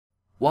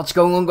What's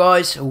going on,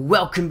 guys?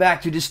 Welcome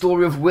back to the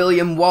story of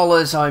William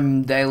Wallace.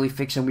 I'm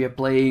Dailyfix and we are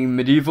playing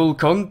Medieval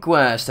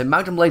Conquest, a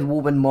Mountain Blade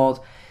Warband mod.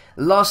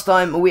 Last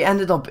time we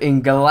ended up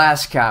in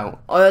Glasgow.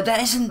 There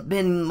hasn't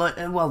been much,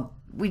 well,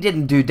 we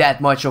didn't do that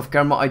much off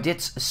camera. I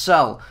did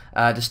sell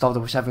the stuff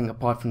that was having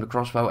apart from the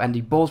crossbow and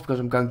the bolts,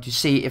 because I'm going to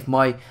see if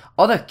my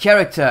other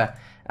character,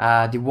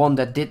 the one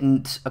that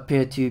didn't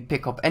appear to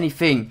pick up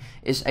anything,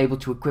 is able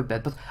to equip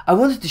that. But I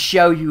wanted to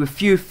show you a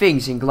few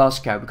things in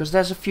Glasgow, because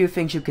there's a few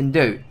things you can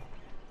do.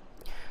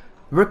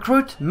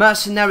 Recruit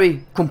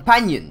mercenary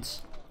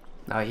companions.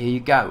 Now here you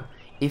go.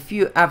 If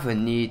you ever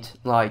need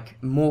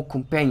like more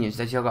companions,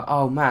 that you're like,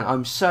 oh man,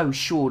 I'm so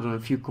short on a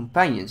few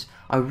companions,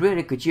 I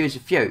really could use a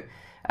few.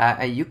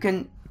 And you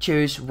can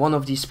choose one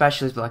of these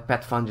specialists like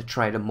Pathfinder,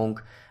 Trader, Monk,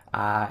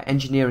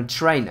 Engineer and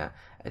Trainer.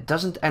 It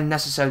doesn't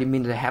necessarily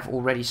mean that they have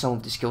already some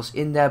of the skills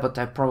in there, but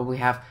they probably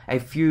have a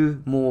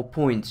few more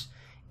points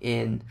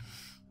in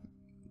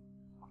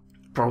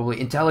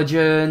probably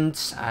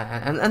intelligence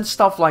and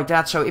stuff like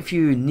that. So if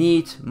you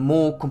need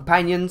more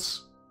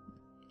companions,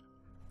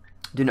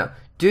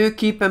 do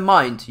keep in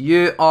mind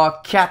you are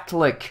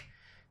Catholic,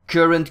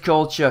 current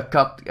culture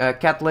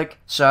Catholic.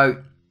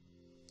 So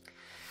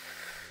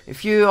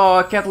if you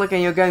are Catholic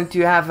and you're going to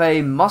have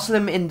a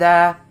Muslim in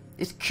there,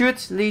 it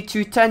could lead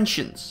to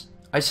tensions.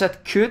 I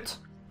said could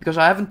because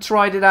I haven't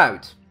tried it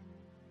out.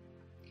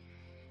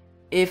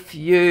 If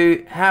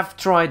you have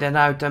tried it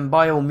out, then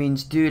by all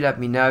means do let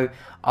me know.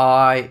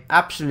 I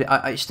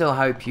still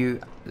hope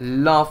you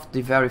loved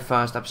the very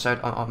first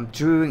episode. I'm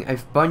doing a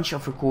bunch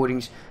of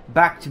recordings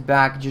back to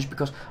back just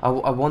because I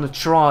want to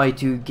try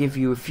to give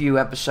you a few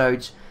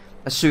episodes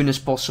as soon as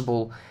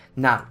possible.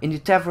 Now, in the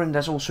tavern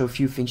there's also a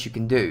few things you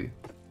can do.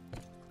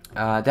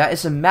 There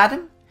is a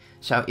madam,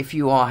 so if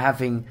you are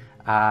having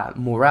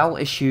morale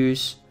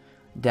issues,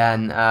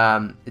 then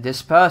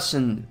this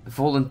person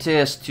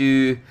volunteers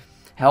to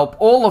help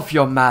all of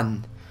your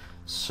men.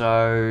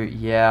 So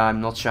yeah,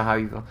 I'm not sure how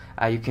you go.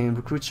 You can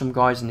recruit some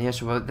guys in here.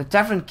 So the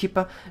tavern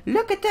keeper,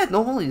 look at that.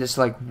 Normally there's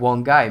like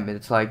one guy, but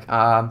it's like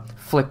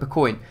flip a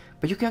coin.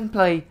 But you can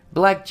play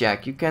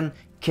blackjack. You can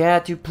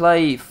care to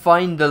play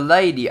find the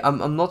lady.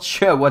 I'm not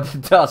sure what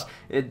it does.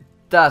 It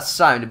does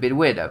sound a bit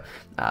weird though.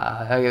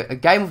 A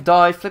game of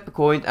die, flip a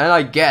coin, and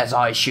I guess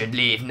I should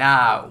leave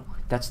now.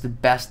 That's the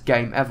best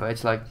game ever.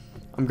 It's like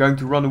I'm going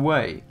to run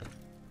away.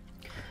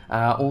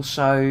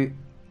 Also.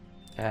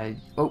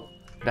 Oh,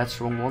 that's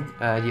the wrong one.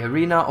 The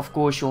arena, of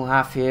course, you'll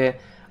have here.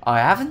 I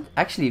haven't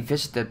actually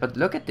visited, but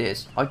look at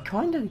this. I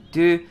kind of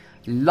do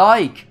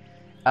like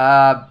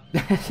the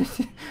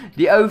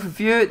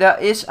overview. There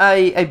is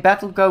a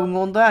battle going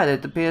on there.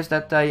 It appears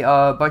that they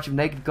are a bunch of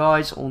naked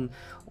guys on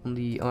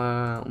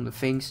the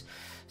things.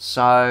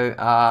 So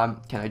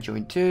can I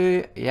join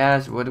too?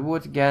 Yes.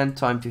 Wood again.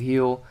 Time to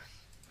heal.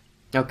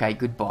 Okay.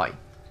 Goodbye.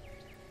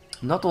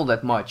 Not all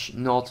that much.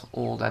 Not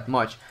all that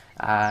much.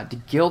 The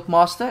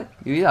guildmaster,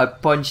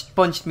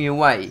 punched me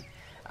away.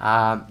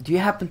 Do you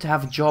happen to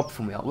have a job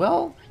for me?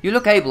 Well, you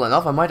look able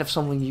enough. I might have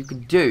something you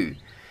could do.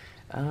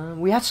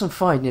 We had some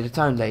fight near the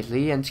town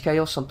lately and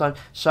chaos sometimes.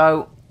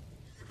 So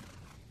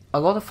a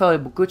lot of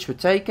valuable goods were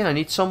taken. I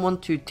need someone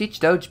to teach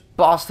those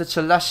bastards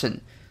a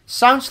lesson.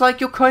 Sounds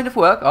like your kind of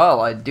work. Oh,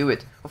 I'd do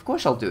it. Of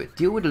course I'll do it.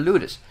 Deal with the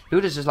looters.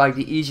 Looters is like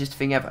the easiest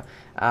thing ever.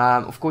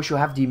 Of course you'll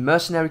have the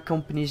mercenary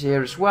companies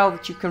here as well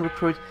that you can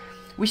recruit.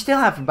 We still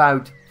have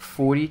about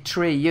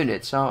 43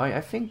 units, so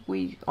I think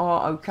we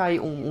are okay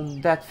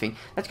on that thing.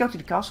 Let's go to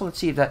the castle. Let's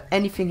see if there's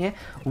anything here.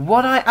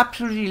 What I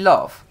absolutely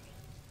love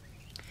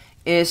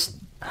is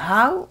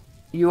how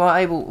you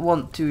are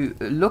want to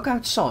look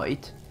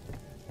outside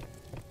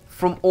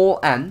from all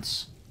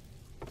ends,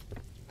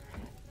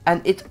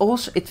 and it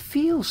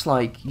feels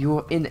like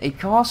you're in a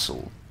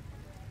castle,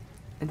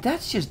 and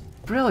that's just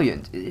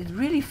brilliant. It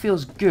really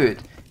feels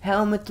good.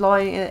 Helmet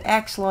lying,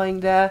 axe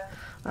lying there.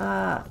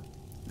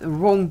 The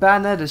wrong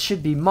banner, that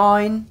should be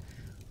mine,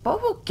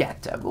 but we'll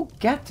get there, we'll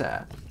get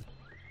there.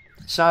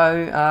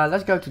 So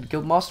let's go to the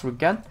guildmaster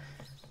again.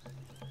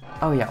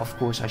 Oh yeah, of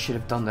course I should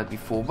have done that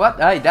before, but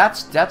hey,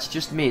 that's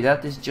just me,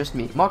 that is just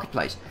me.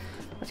 Marketplace,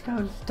 let's go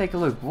and take a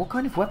look. What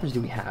kind of weapons do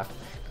we have?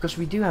 Because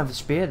we do have a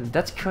spear,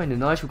 that's kind of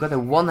nice. We've got a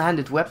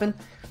one-handed weapon,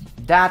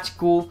 that's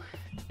cool.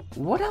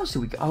 What else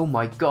do we got? Oh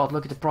my god,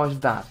 look at the price of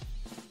that.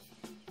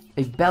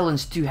 A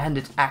balanced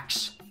two-handed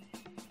axe.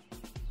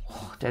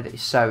 Oh, that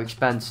is so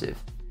expensive.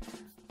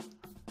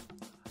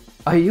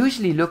 I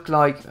usually look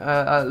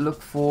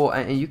for,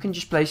 and you can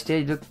just place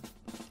it. Look,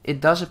 it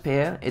does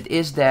appear. It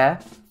is there.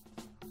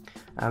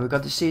 We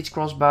got the siege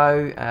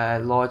crossbow,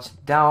 large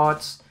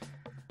darts,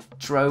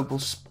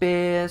 throwable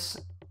spears.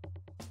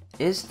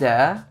 Is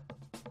there?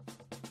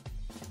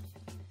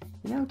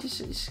 You know, this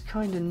is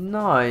kind of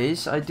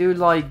nice. I do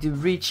like the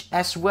reach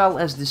as well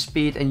as the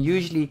speed, and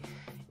usually,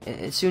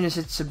 as soon as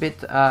it's a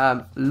bit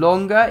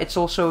longer, it's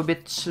also a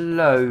bit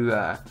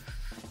slower.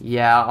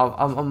 Yeah,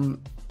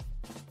 I'm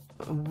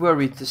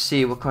worried to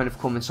see what kind of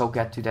comments I'll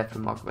get to that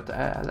remark, but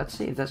let's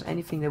see if there's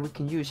anything that we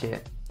can use here.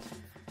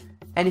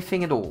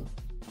 Anything at all.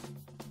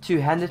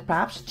 Two-handed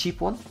perhaps, cheap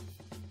one.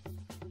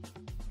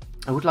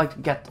 I would like to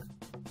get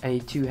a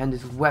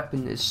two-handed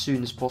weapon as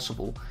soon as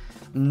possible.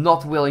 I'm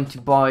not willing to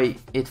buy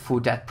it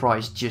for that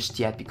price just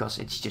yet because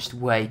it's just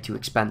way too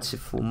expensive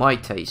for my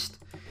taste.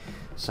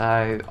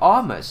 So,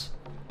 armors.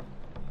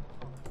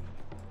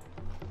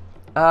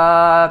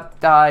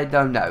 I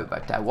don't know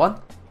about that one.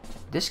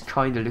 This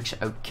kind of looks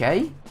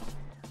okay.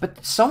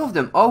 But some of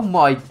them, oh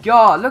my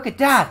god, look at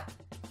that!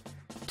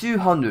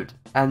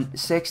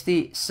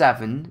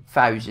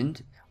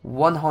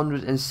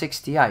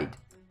 267,168.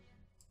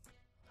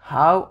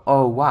 How?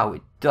 Oh wow,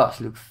 it does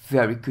look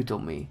very good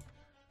on me.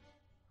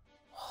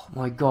 Oh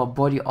my god,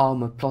 body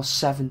armor plus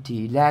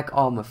 70, leg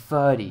armor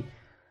 30.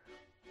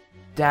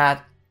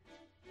 That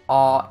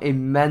are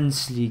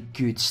immensely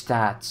good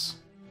stats.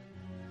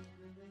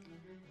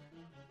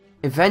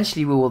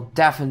 Eventually we will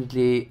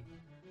definitely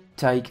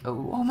take...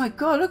 Oh my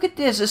god, look at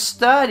this, a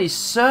sturdy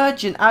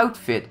surgeon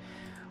outfit.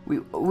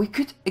 We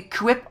could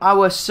equip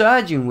our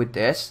surgeon with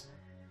this.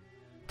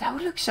 That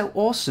would look so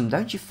awesome,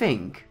 don't you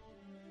think?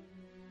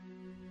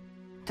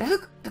 They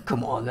look...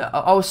 Come on,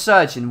 our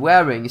surgeon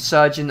wearing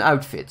surgeon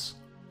outfits.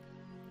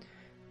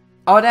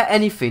 Are there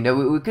anything that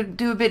we could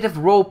do a bit of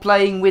role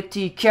playing with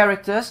the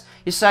characters?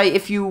 You say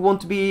if you want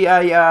to be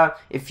a,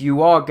 if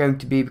you are going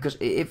to be, because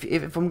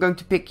if I'm going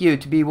to pick you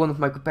to be one of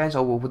my companions, I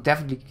will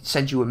definitely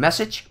send you a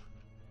message.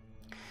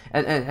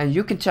 And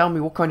you can tell me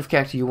what kind of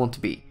character you want to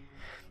be.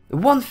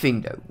 One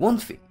thing though, one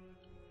thing.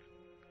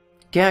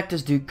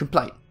 Characters do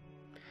complain.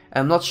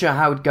 I'm not sure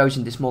how it goes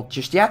in this mod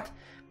just yet,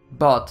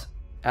 but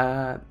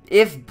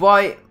if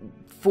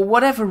for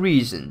whatever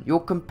reason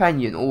your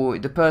companion or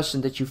the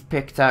person that you've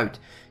picked out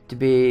to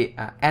be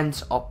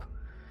ends up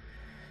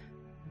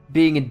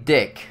being a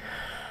dick,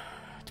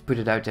 to put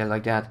it out there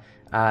like that,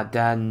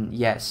 then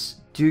yes,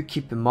 do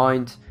keep in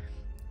mind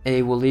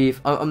they will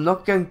leave. I'm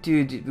not going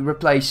to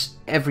replace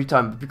every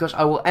time because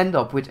I will end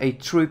up with a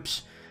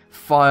troops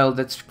file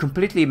that's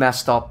completely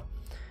messed up.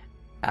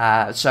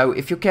 So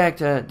if your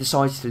character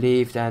decides to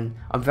leave, then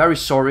I'm very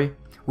sorry.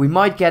 We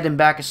might get him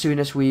back as soon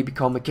as we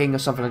become a king or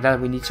something like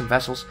that. We need some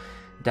vessels.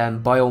 Then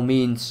by all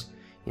means,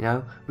 you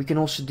know, we can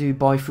also do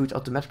buy food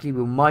automatically.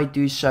 We might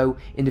do so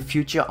in the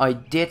future. I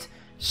did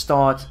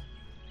start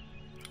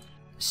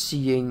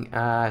seeing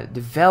the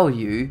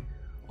value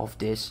of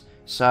this.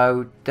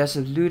 So there's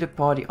a looter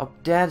party up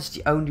there. That's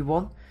the only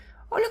one.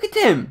 Oh, look at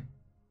him.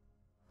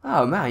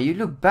 Oh man, you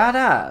look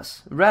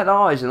badass. Red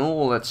eyes and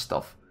all that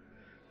stuff.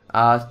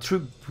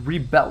 Troop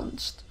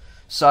rebalanced.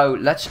 So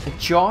let's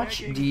charge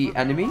the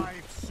enemy.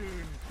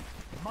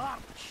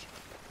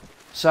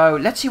 So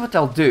let's see what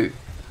they'll do.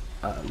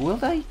 Will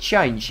they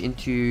change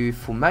into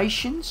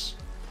formations?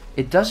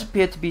 It does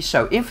appear to be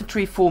so.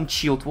 Infantry formed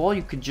shield wall.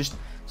 You could just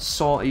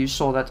saw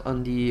that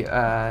on the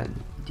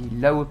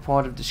lower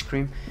part of the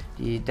screen.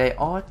 They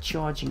are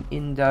charging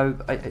in though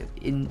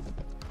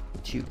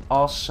into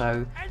us.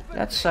 So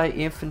let's say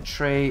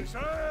infantry,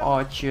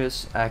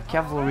 archers,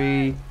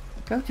 cavalry.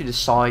 Go to the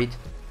side.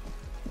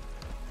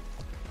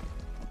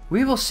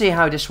 We will see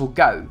how this will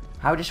go,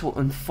 how this will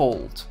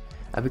unfold,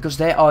 because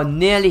they are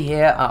nearly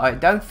here. I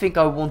don't think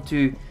I want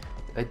to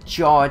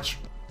charge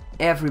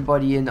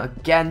everybody in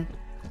again.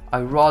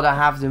 I'd rather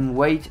have them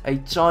wait a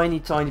tiny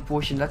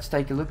portion. Let's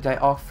take a look. They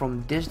are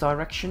from this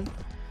direction.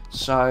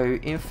 So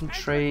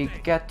infantry,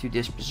 get to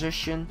this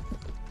position.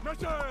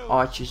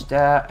 Archers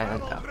there,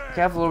 and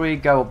cavalry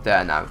go up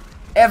there now.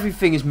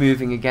 Everything is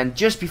moving again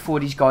just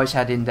before these guys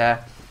head in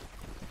there.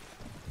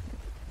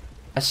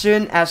 As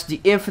soon as the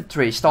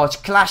infantry starts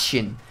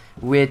clashing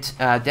with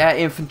their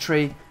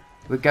infantry,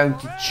 we're going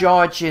to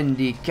charge in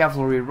the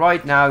cavalry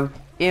right now.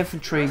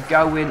 Infantry,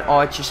 go in,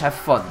 archers, have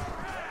fun.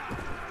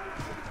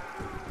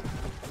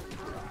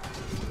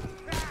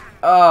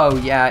 Oh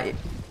yeah,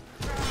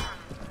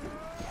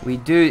 we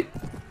do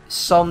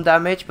some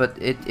damage, but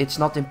it's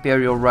not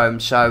Imperial Rome,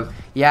 so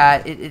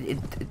yeah,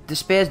 the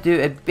spears do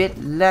a bit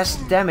less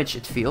damage,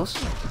 it feels.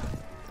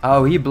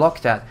 Oh, he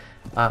blocked that.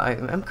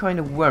 I'm kind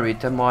of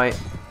worried that my...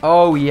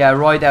 Oh yeah,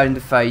 right there in the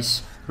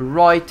face.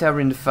 Right there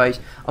in the face.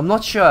 I'm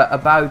not sure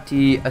about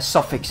the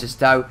suffixes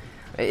though.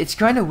 It's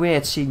kind of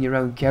weird seeing your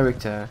own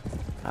character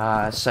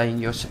saying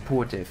you're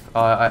supportive.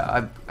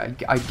 I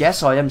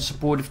guess I am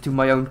supportive to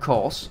my own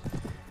cause.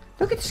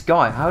 Look at this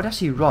guy. How does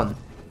he run?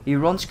 He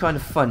runs kind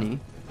of funny.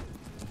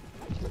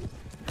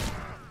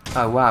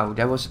 Oh wow,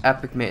 that was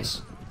epic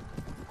miss.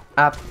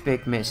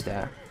 Epic miss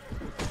there.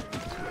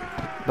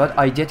 But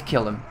I did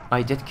kill him.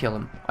 I did kill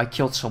him. I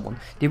killed someone.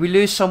 Did we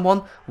lose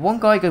someone? One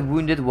guy got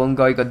wounded, one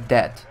guy got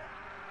dead.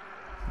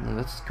 Well,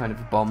 that's kind of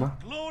a bummer.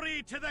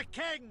 Glory to the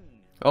king!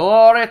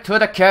 Glory to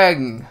the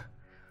king!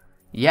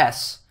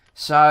 Yes.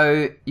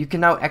 So you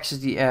can now access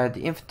the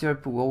inventory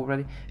pool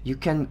already. You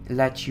can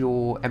let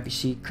your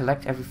NPC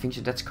collect everything,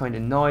 so that's kind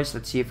of nice.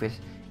 Let's see if there's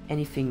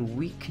anything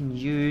we can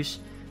use.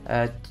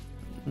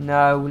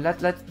 No,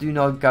 let's do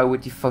not go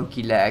with the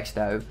funky legs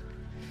though.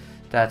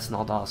 That's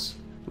not us.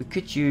 We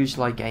could use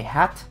like a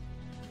hat.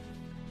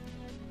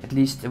 At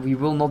least we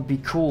will not be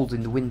cold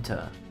in the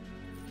winter.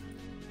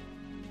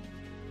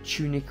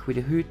 Tunic with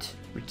a hood.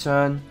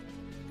 Return.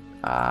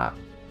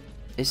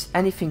 Is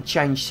anything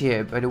changed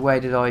here by the way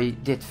that I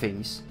did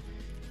things?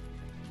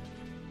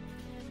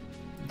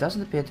 It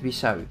doesn't appear to be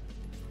so.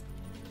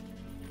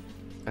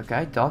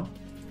 Okay, done.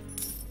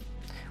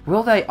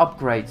 Will they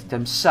upgrade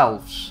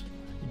themselves?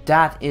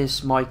 That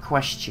is my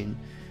question.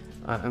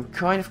 I'm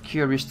kind of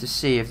curious to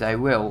see if they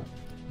will.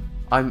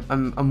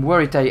 I'm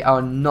worried they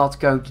are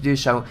not going to do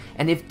so.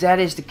 And if that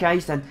is the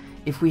case, then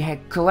if we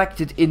had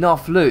collected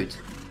enough loot,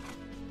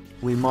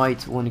 we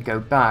might want to go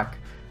back.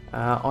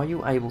 Are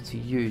you able to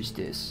use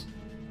this?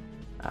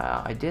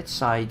 I did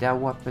say that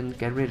weapon,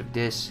 get rid of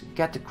this,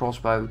 get the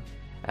crossbow,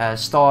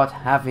 start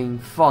having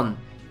fun.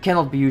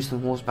 Cannot be used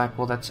on horseback,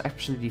 well that's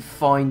absolutely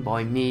fine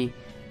by me.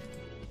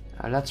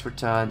 Let's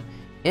return.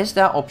 Is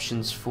there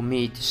options for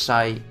me to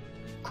say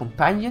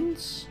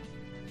companions?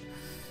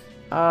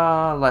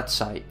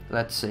 Let's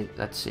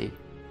see.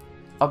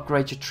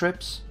 Upgrade your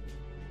trips.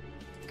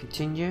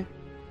 Continue.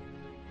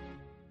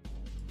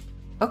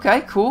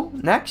 Okay, cool.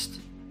 Next.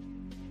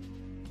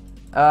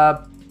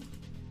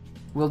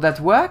 Will that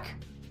work?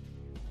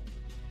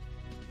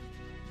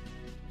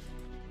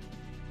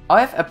 I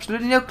have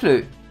absolutely no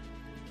clue.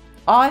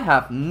 I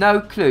have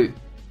no clue.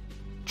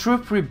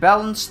 Troop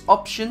rebalance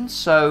options,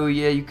 so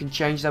yeah, you can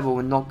change that, but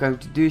we're not going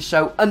to do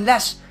so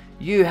unless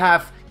you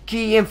have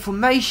key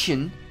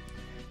information.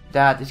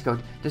 That is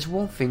good. There's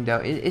one thing though,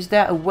 is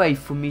there a way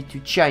for me to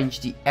change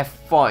the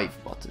F5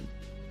 button?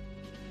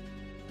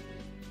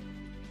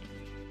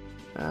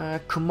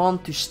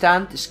 Command to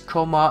stand is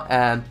comma,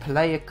 and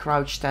player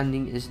crouch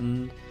standing is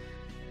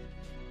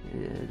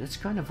that's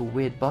kind of a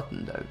weird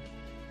button though.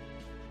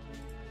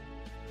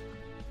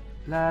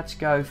 Let's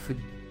go for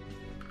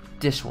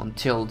this one,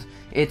 tilde.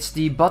 It's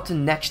the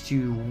button next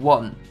to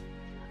 1.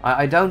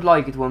 I don't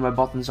like it when my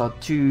buttons are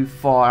too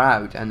far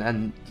out,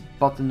 and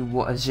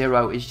button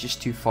 0 is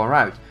just too far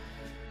out.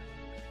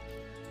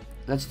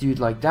 Let's do it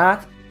like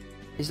that.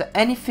 Is there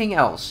anything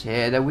else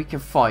here that we can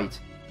fight?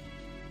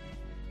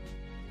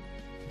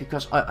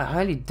 Because I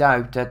highly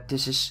doubt that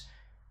this is...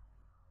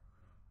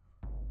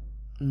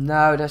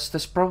 No,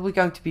 there's probably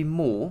going to be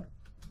more.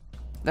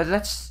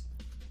 Let's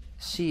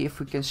see if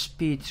we can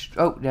speed...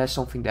 Oh, there's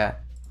something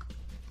there.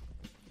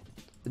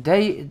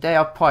 They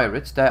are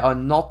pirates, they are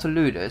not the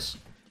looters.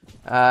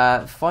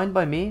 Fine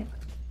by me.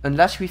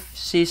 Unless we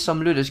see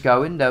some looters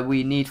going that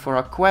we need for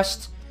our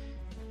quest.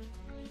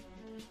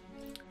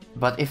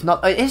 But if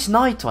not, it is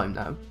nighttime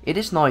now. It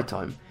is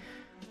nighttime.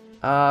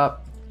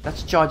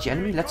 Let's charge the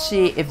enemy. Let's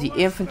see if the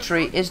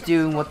infantry is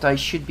doing what they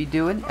should be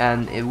doing.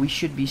 And we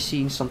should be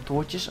seeing some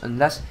torches.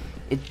 Unless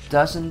it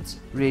doesn't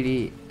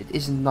really... It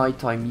isn't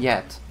nighttime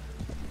yet.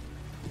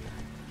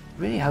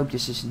 Really hope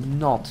this is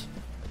not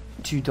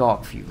too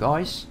dark for you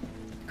guys.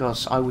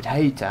 Because I would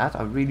hate that.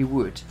 I really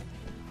would.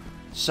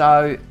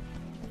 So...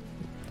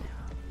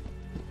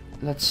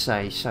 Let's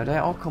say, so they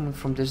are coming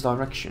from this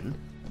direction.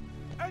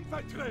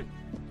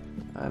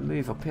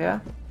 Move up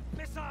here.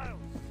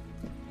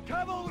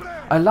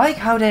 I like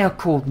how they are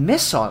called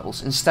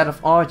missiles instead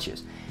of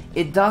archers.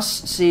 It does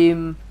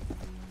seem,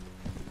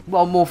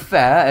 well, more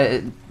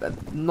fair.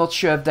 Not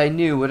sure if they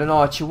knew what an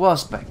archer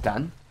was back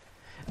then.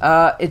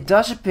 It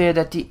does appear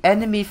that the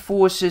enemy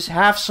forces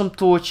have some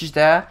torches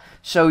there,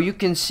 so you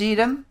can see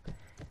them.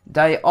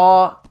 They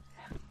are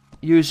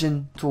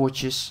using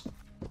torches.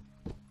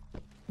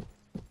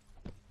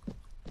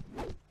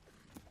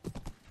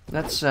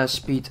 Let's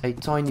speed a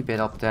tiny bit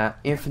up there.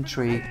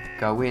 Infantry,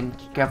 go in.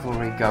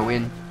 Cavalry, go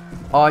in.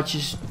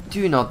 Archers,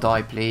 do not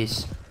die,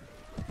 please.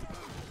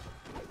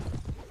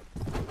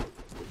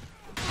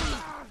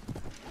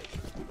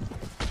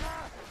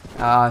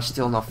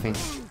 Still nothing.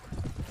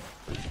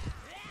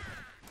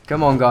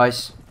 Come on,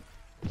 guys.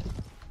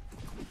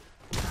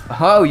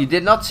 Oh, you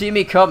did not see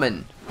me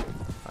coming.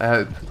 I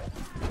hope.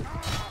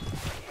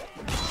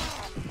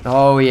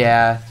 Oh,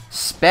 yeah.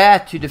 Spare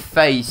to the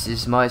face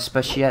is my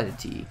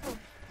speciality.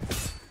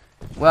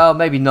 Well,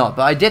 maybe not,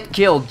 but I did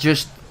kill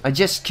I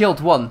just killed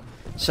one.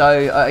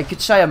 So I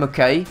could say I'm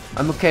okay.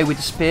 I'm okay with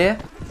the spear.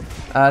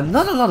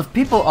 Not a lot of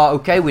people are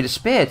okay with the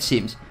spear, it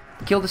seems.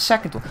 Kill the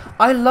second one.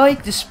 I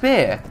like the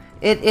spear.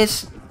 It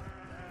is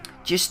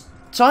just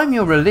time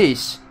your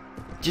release.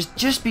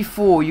 Just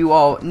before you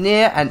are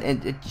near, and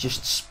it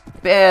just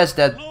spares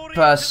that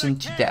person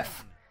to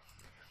death.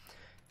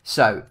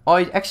 So,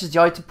 I access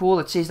the item pool.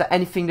 Let's see, is there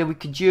anything that we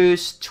could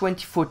use?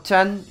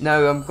 2410.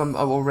 No, I've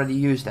already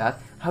used that.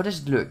 How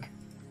does it look?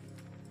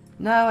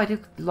 No, I do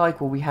like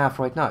what we have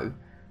right now.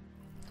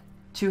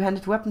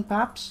 Two-handed weapon,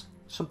 perhaps?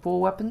 Some poor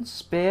weapons?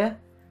 Spear?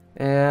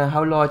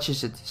 How large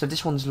is it? So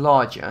this one's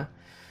larger.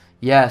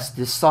 Yes,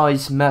 the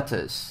size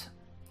matters.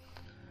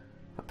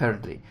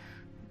 Apparently.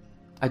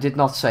 I did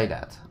not say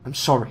that. I'm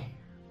sorry.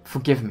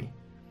 Forgive me.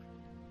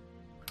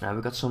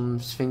 We got some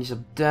things up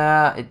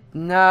there.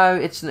 No,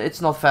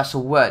 it's not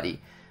vessel worthy.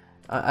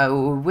 I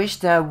wish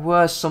there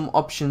were some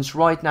options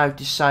right now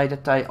to say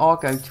that they are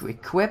going to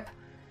equip.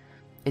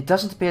 It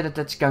doesn't appear that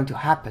that's going to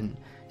happen.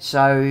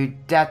 So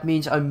that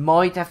means I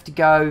might have to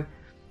go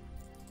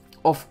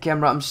off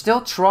camera. I'm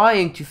still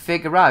trying to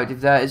figure out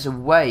if there is a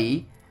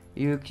way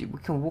We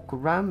can walk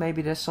around.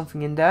 Maybe there's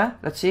something in there.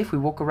 Let's see if we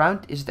walk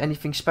around. Is it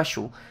anything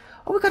special?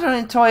 Oh, we got an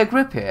entire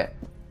grip here.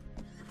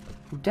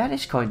 That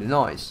is kind of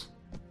nice.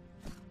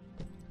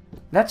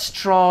 Let's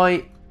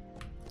try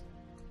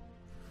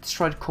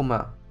the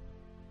comma.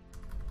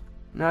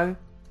 No?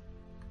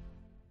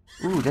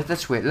 Ooh,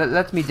 that's weird.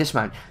 Let me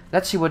dismount.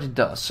 Let's see what it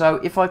does. So,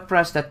 if I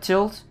press that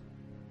tilt...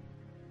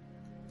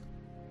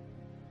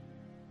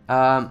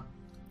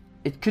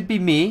 it could be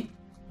me,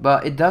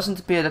 but it doesn't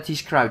appear that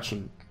he's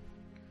crouching.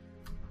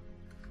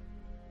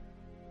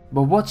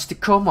 But what's the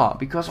comma?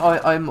 Because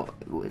I'm...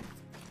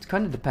 It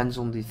kind of depends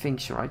on the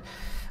things, right?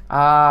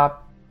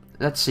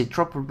 Let's see.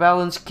 Drop a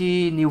balance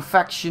key. New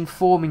faction.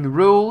 Forming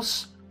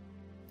rules.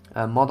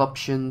 Mod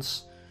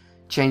options.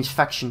 Change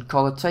faction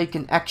color. Take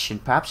an action.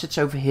 Perhaps it's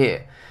over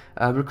here.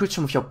 Recruit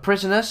some of your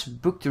prisoners.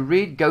 Book to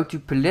read. Go to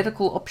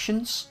political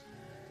options.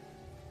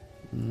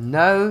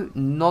 No,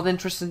 not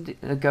interested.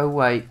 Go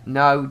away.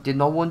 No, did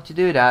not want to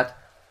do that.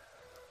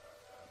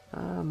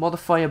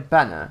 Modify a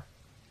banner.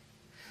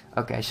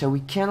 Okay, so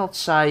we cannot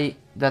say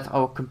that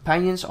our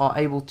companions are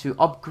able to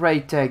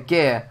upgrade their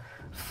gear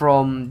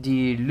from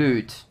the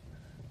loot.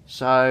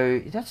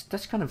 So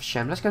that's kind of a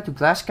shame. Let's go to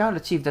Glasgow.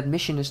 Let's see if that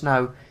mission is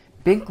now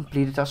been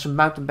completed. There's some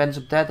mountain bands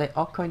up there. They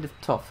are kind of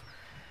tough.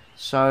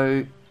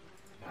 So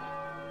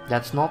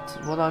that's not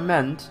what I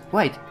meant.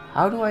 Wait,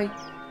 how do I...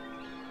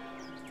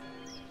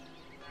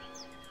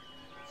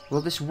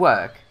 Will this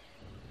work?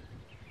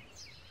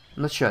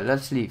 I'm not sure.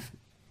 Let's leave.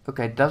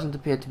 Okay, it doesn't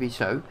appear to be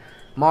so.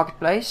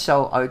 Marketplace,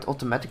 sell out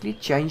automatically.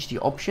 Change the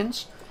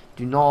options.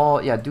 Do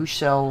not... Yeah, do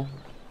sell...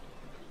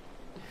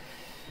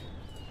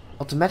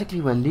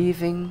 automatically when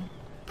leaving.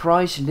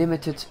 Price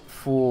limited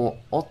for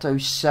auto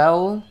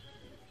sell.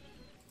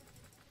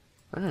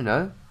 I don't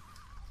know.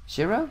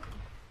 0?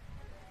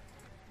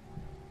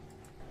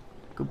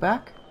 Go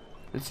back.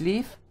 Let's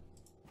leave.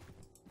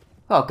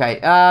 Okay,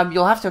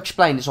 you'll have to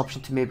explain this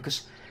option to me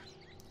because...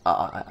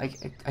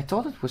 I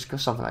thought it was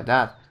something like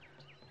that.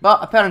 But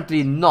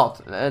apparently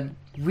not.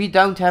 We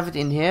don't have it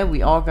in here.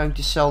 We are going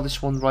to sell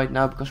this one right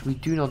now because we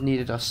do not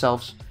need it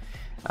ourselves.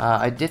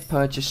 I did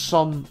purchase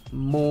some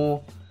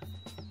more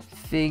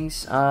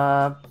things.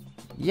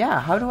 Yeah,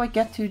 how do I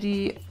get to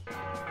the...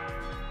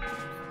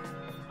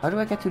 How do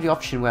I get to the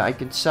option where I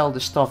can sell the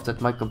stuff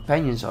that my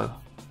companions are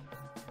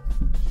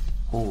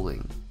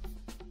holding?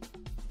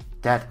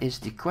 That is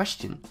the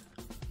question.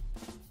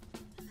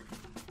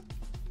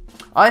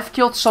 I've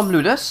killed some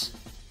looters.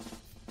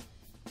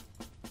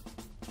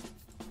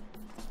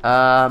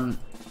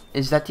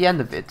 Is that the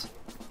end of it?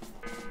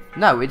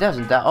 No, it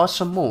doesn't. There are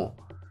some more.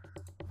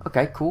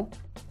 Okay, cool.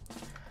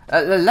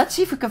 Let's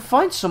see if we can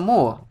find some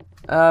more.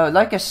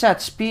 Like I said,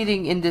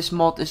 speeding in this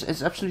mod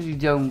is absolutely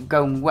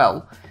going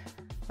well.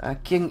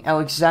 King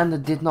Alexander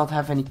did not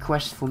have any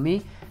quest for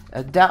me.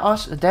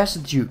 There's a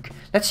Duke.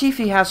 Let's see if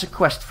he has a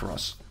quest for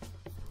us.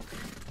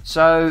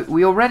 So,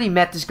 we already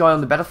met this guy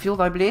on the battlefield,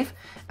 I believe.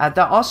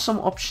 There are some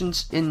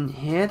options in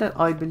here that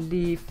I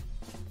believe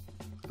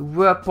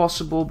were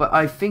possible, but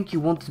I think you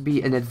want to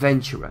be an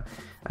adventurer.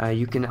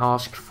 You can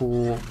ask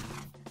for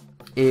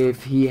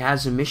if he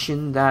has a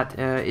mission that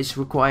is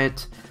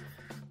required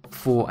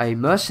for a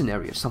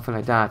mercenary or something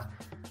like that.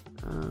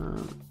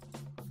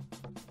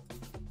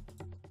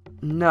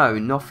 No,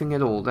 nothing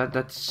at all.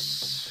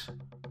 That's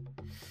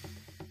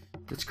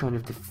kind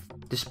of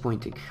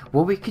disappointing.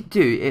 What we could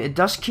do,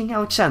 does King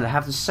Alexander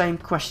have the same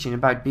question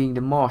about being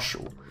the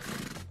marshal?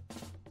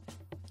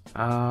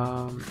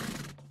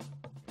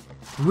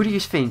 Who do you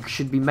think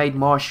should be made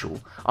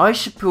marshal? I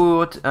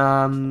support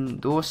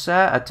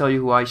Dorset. I tell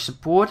you who I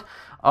support.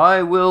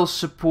 I will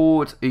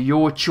support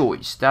your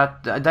choice.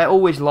 That they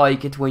always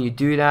like it when you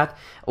do that.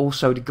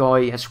 Also the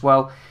guy as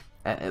well.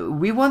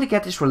 We want to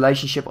get this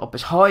relationship up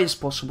as high as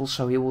possible,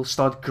 so he will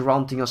start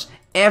granting us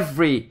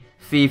every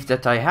fief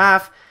that I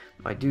have.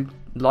 I do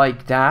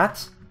like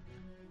that.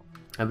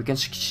 And we can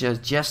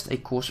suggest a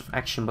course of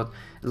action, but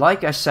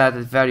like I said at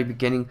the very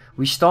beginning,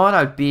 we start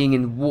out being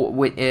in war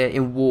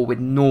with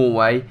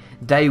Norway.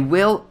 They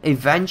will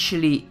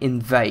eventually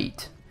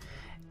invade,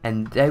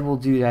 and they will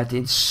do that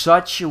in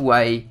such a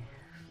way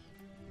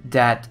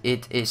that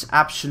it is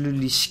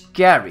absolutely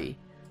scary.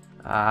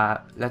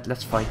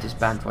 Let's fight this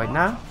band right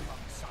now.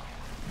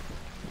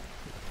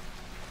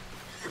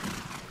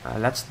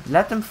 Let's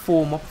let them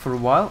form up for a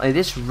while. It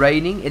is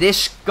raining. It is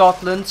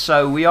Scotland,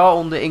 so we are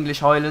on the English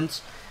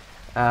Highlands.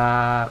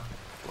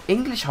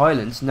 English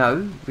Highlands?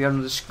 No, we are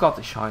on the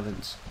Scottish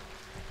Highlands.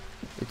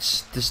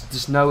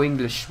 There's no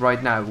English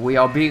right now. We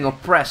are being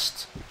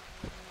oppressed.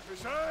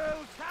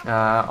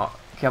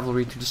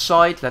 Cavalry to the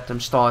side. Let them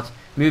start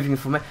moving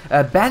from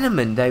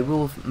Bannerman. They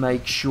will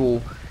make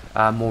sure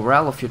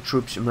morale of your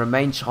troops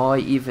remains high,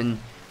 even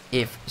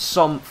if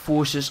some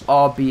forces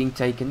are being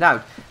taken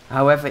out.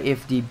 However,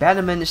 if the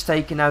Bannerman is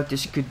taken out,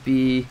 this could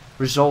be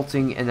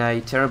resulting in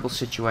a terrible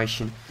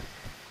situation.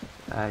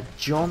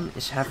 John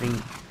is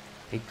having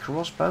a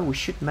crossbow. We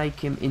should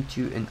make him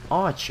into an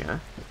archer.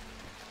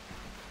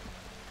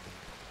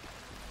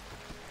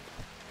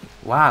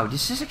 Wow,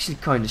 this is actually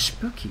kind of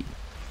spooky.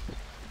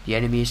 The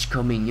enemy is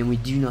coming and we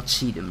do not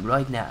see them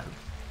right now.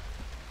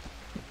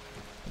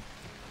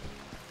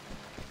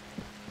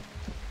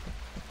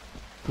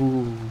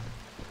 Ooh.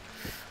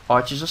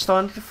 Archers are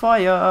starting to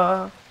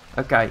fire.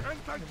 Okay.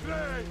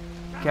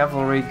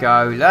 Cavalry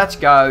go. Let's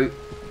go.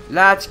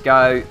 Let's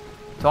go.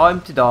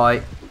 Time to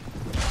die.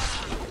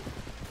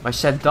 I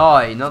said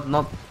die,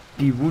 not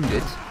be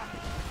wounded.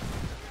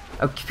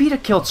 Oh, Peter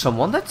killed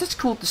someone. That's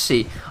cool to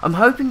see. I'm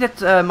hoping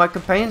that my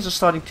companions are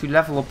starting to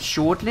level up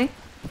shortly.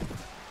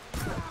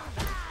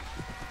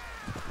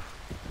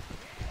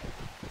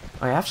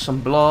 I have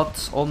some blood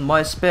on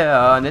my spear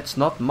and it's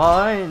not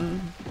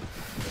mine.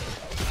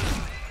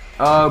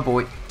 Oh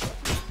boy.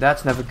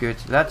 That's never good.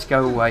 Let's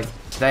go away.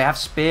 They have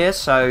spears,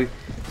 so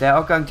they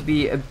are going to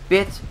be a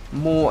bit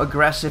more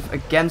aggressive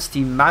against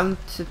the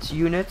mounted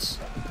units.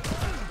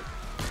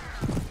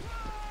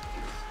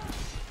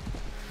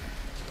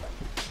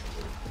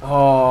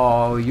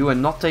 Oh, you are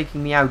not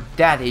taking me out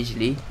that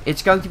easily.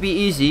 It's going to be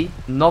easy,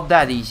 not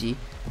that easy.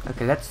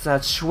 Okay, let's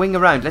swing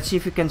around. Let's see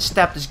if we can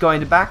stab this guy in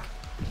the back.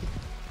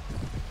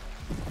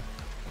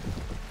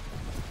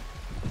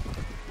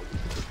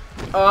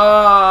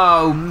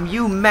 Oh,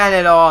 you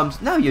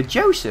man-at-arms. No, you're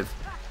Joseph.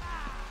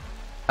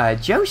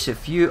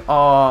 Joseph, you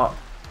are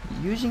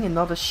using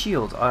another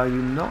shield, are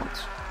you not?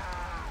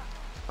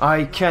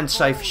 I can't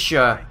say for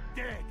sure.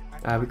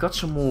 We got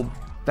some more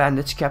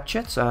bandits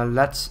captured.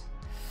 Let's...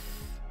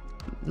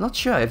 Not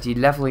sure if the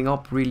leveling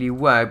up really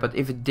worked, but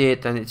if it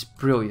did, then it's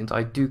brilliant.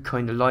 I do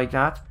kind of like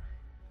that.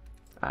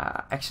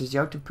 Access the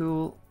outer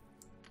pool.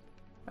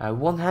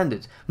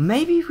 One-handed.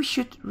 Maybe we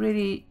should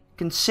really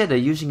consider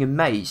using a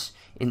mace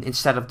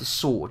instead of the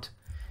sword.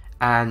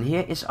 And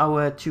here is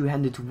our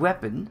two-handed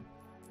weapon.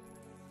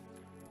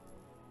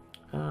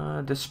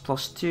 This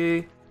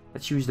 +2.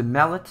 Let's use the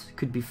mallet.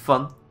 Could be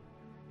fun.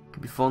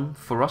 Could be fun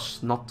for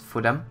us, not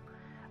for them.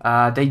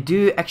 They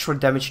do extra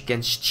damage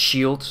against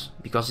shields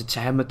because it's a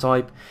hammer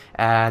type,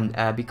 and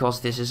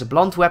because this is a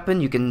blunt weapon,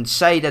 you can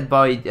say that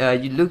by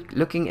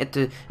looking at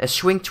the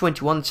swing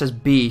 21, it says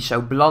B,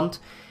 so blunt.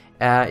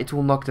 It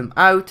will knock them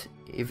out.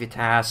 If it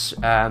has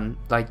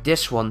like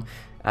this one,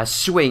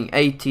 swing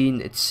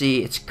 18, it's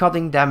C, it's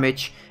cutting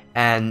damage,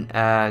 and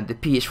the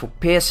P is for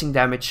piercing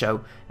damage,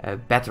 so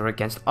better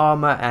against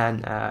armor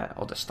and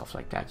other stuff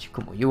like that.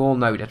 Come on, you all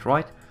know that,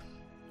 right?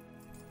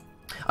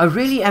 I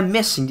really am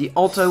missing the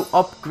auto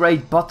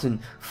upgrade button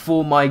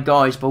for my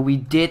guys, but we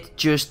did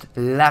just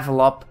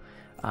level up.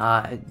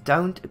 It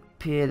don't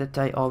appear that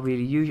they are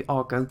really... You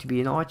are going to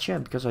be an archer,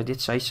 because I did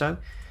say so.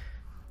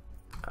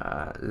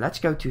 Let's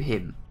go to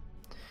him.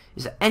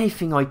 Is there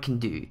anything I can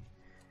do?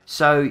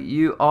 So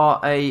you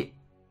are a...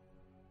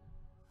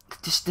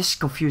 This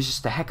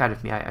confuses the heck out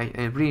of me.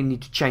 I really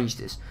need to change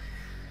this.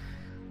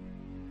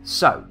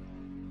 So,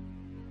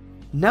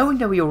 knowing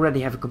that we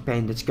already have a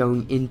companion that's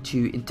going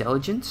into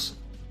intelligence,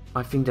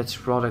 I think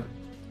that's rather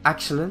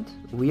excellent.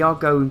 We are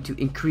going to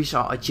increase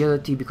our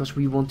agility because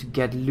we want to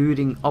get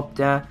looting up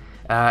there.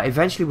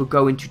 Eventually we'll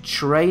go into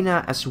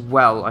trainer as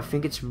well. I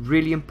think it's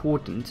really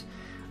important.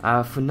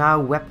 For now,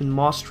 weapon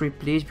mastery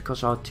please,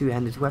 because our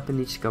two-handed weapon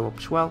needs to go up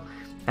as well.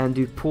 And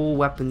do pole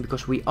weapon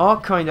because we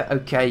are kind of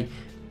okay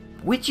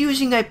with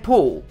using a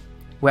pole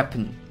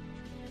weapon,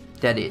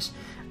 that is.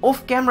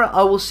 Off camera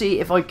I will see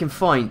if I can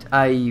find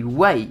a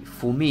way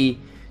for me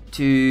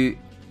to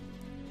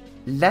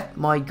let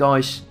my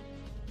guys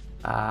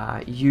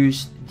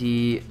use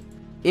the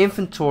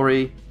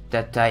inventory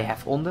that they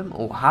have on them,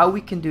 or how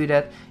we can do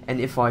that. And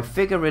if I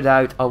figure it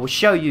out, I will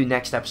show you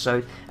next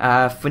episode.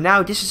 For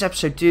now, this is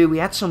episode 2. We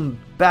had some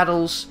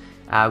battles.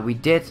 We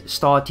did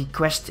start the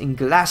quest in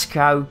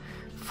Glasgow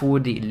for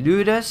the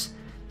looters.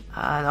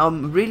 And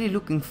I'm really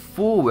looking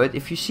forward.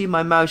 If you see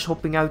my mouse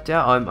hopping out there,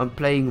 I'm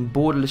playing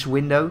Borderless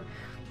window.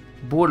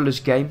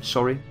 Borderless game,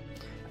 sorry.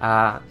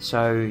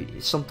 So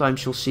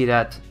sometimes you'll see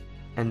that,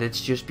 and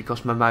it's just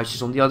because my mouse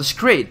is on the other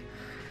screen.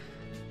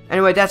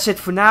 Anyway, that's it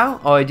for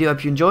now. I do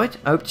hope you enjoyed.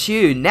 I hope to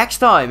see you next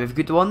time. Have a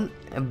good one,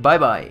 and bye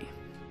bye.